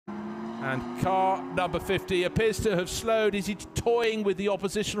And car number 50 appears to have slowed. Is he toying with the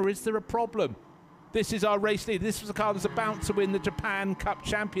opposition, or is there a problem? This is our race leader. This was a car that's about to win the Japan Cup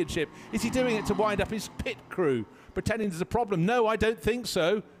Championship. Is he doing it to wind up his pit crew, pretending there's a problem? No, I don't think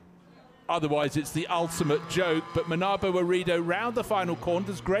so. Otherwise, it's the ultimate joke. But Manoppo Orido round the final corner.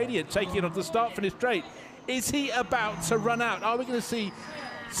 There's Gradient taking it on the start-finish straight. Is he about to run out? Are we going to see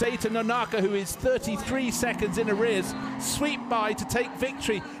Seita Nonaka, who is 33 seconds in arrears, sweep by to take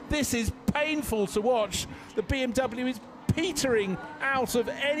victory? This is painful to watch. The BMW is petering out of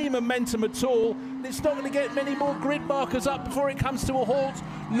any momentum at all. It's not going to get many more grid markers up before it comes to a halt.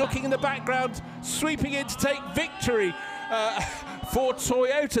 Looking in the background, sweeping in to take victory for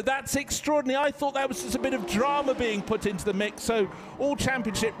Toyota. That's extraordinary. I thought that was just a bit of drama being put into the mix. So all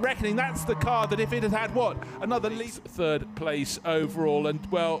championship reckoning, that's the car that if it had had, what, another leap, third place overall. And,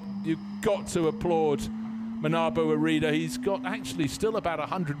 well, you've got to applaud Manoppo Orido. He's got actually still about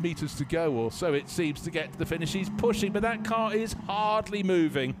 100 meters to go, or so it seems, to get to the finish. He's pushing, but that car is hardly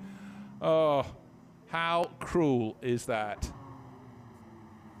moving. Oh, how cruel is that?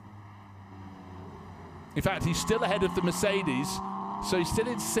 In fact, he's still ahead of the Mercedes, so he's still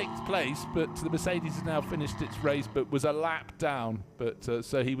in 6th place, but the Mercedes has now finished its race, but was a lap down. But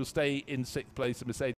so he will stay in 6th place. The Mercedes